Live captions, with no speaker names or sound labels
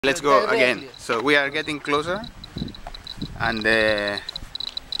Let's go again. So we are getting closer, and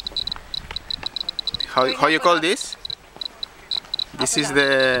how you call this? This is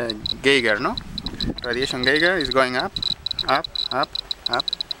the Geiger, no? Radiation Geiger is going up, up, up, up,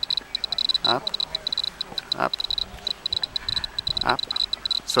 up, up, up.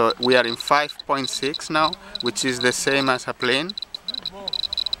 So we are in 5.6 now, which is the same as a plane.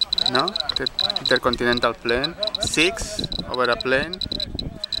 No? The intercontinental plane. 6 over a plane.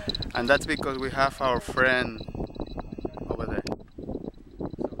 And that's because we have our friend over there.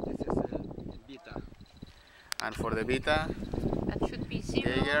 So this is beta. And for the beta, that should be 0,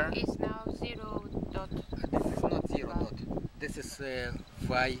 Geiger is now 0 dot. This is not 0 dot. This is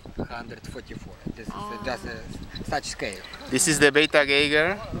 544. This is just such scale. This is the beta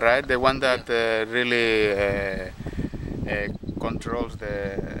Geiger, right? The one that really controls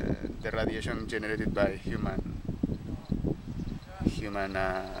the radiation generated by human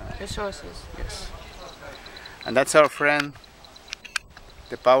resources. Yes. And that's our friend,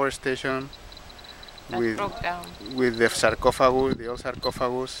 the power station That broke down. with the sarcophagus, the old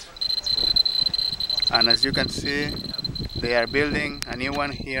sarcophagus. And as you can see, they are building a new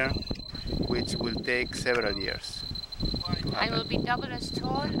one here, which will take several years. And will be double as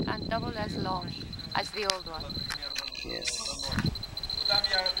tall and double as long as the old one. Yes.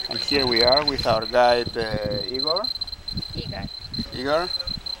 And here we are with our guide Igor,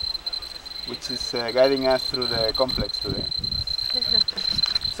 which is guiding us through the complex today.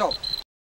 So